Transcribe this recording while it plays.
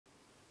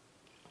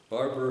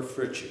Barbara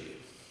Frietchie.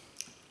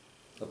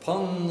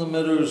 Upon the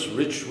meadows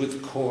rich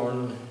with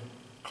corn,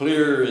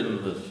 clear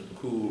in the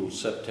cool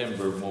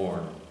September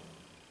morn,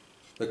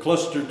 the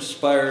clustered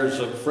spires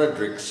of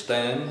Frederick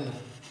stand,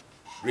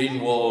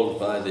 green-walled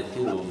by the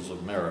hills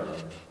of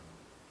Maryland.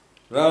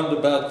 Round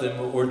about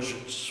them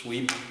orchards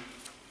sweep,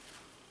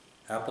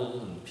 apple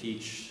and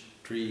peach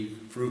tree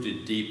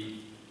fruited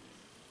deep,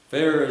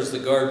 fair as the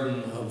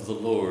garden of the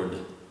Lord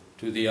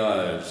to the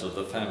eyes of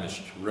the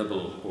famished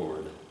rebel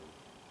horde.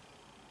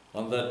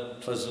 On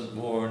that pleasant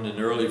morn in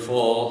early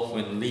fall,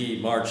 when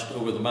Lee marched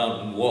over the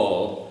mountain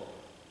wall,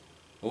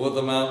 over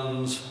the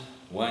mountains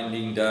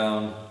winding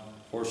down,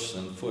 horse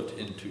and foot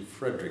into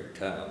Frederick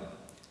town,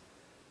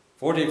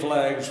 40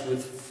 flags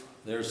with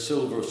their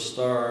silver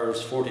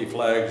stars, 40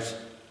 flags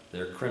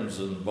their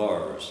crimson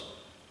bars,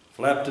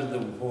 flapped in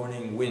the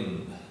morning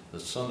wind. The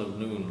son of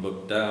noon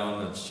looked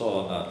down and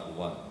saw not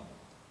one.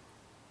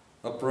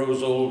 Up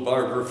rose old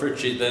Barbara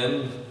Frietchie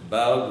then,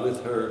 bowed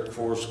with her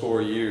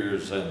 80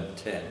 years and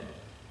 10.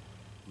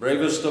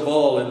 Bravest of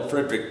all in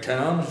Frederick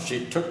town,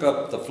 she took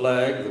up the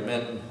flag the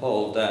men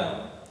hauled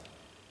down.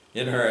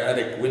 In her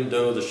attic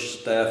window the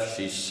staff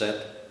she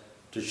set,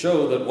 to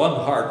show that one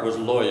heart was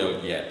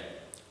loyal yet.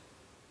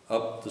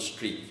 Up the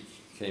street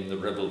came the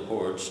rebel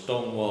horde,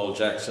 Stonewall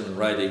Jackson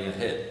riding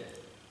ahead.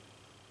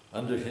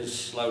 Under his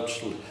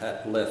slouched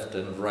hat left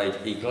and right,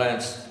 he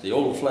glanced, the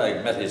old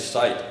flag met his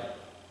sight.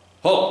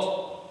 Halt!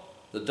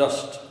 The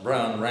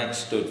dust-brown ranks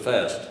stood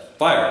fast.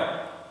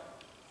 Fire!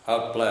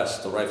 Out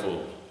blast the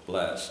rifle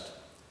blast.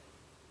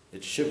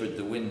 It shivered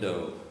the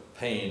window,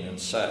 pane and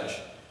sash.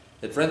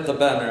 It rent the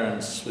banner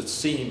with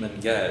seam and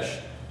gash.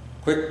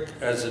 Quick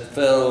as it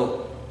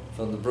fell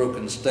from the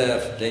broken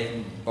staff,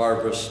 Dame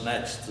Barbara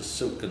snatched the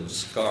silken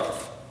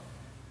scarf.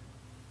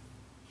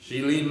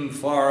 She leaned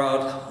far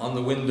out on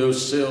the window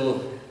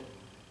sill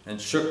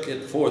and shook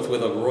it forth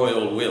with a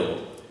royal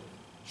will.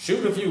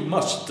 Shoot if you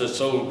must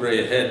this old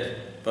gray head,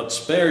 but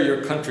spare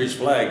your country's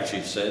flag,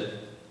 she said.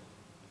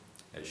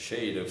 A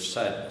shade of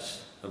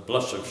sadness, a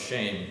blush of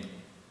shame,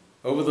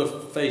 over the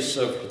face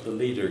of the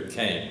leader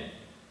came.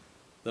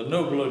 The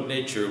nobler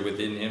nature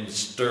within him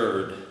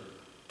stirred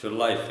to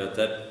life at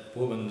that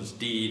woman's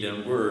deed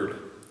and word.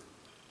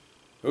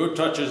 Who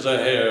touches a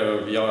hair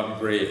of yon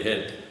gray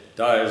head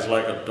dies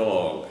like a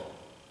dog.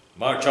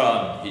 March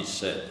on, he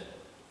said.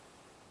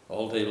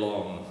 All day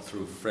long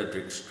through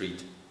Frederick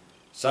Street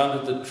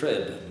sounded the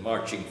tread of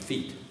marching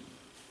feet.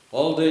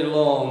 All day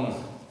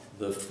long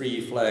the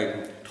free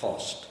flag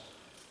tossed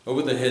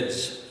over the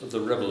heads of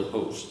the rebel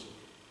host.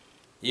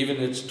 Even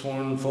its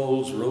torn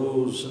folds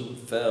rose and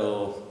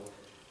fell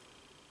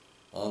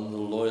on the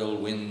loyal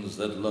winds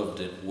that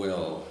loved it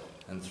well,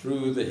 and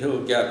through the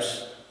hill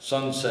gaps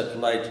sunset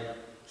light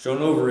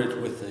shone over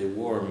it with a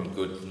warm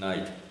good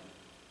night.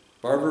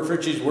 Barbara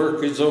Frietchie's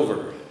work is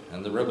over,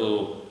 and the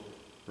rebel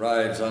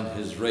rides on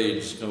his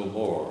raids no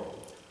more.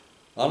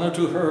 Honor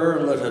to her,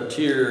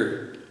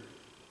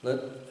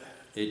 let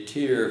a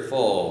tear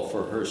fall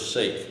for her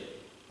sake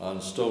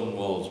on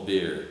Stonewall's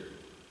bier.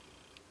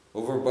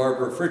 Over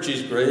Barbara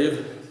Frietchie's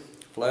grave,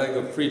 flag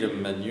of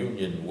freedom and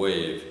union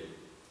wave.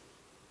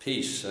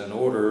 Peace and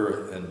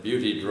order and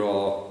beauty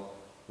draw,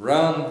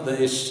 round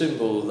thy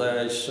symbol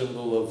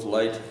of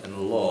light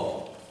and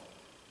law.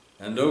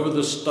 And over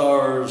the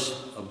stars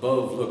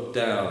above look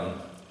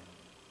down,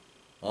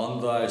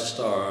 on thy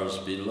stars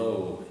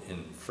below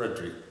in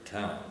Frederick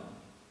town.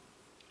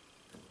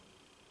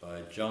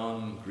 By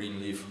John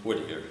Greenleaf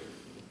Whittier.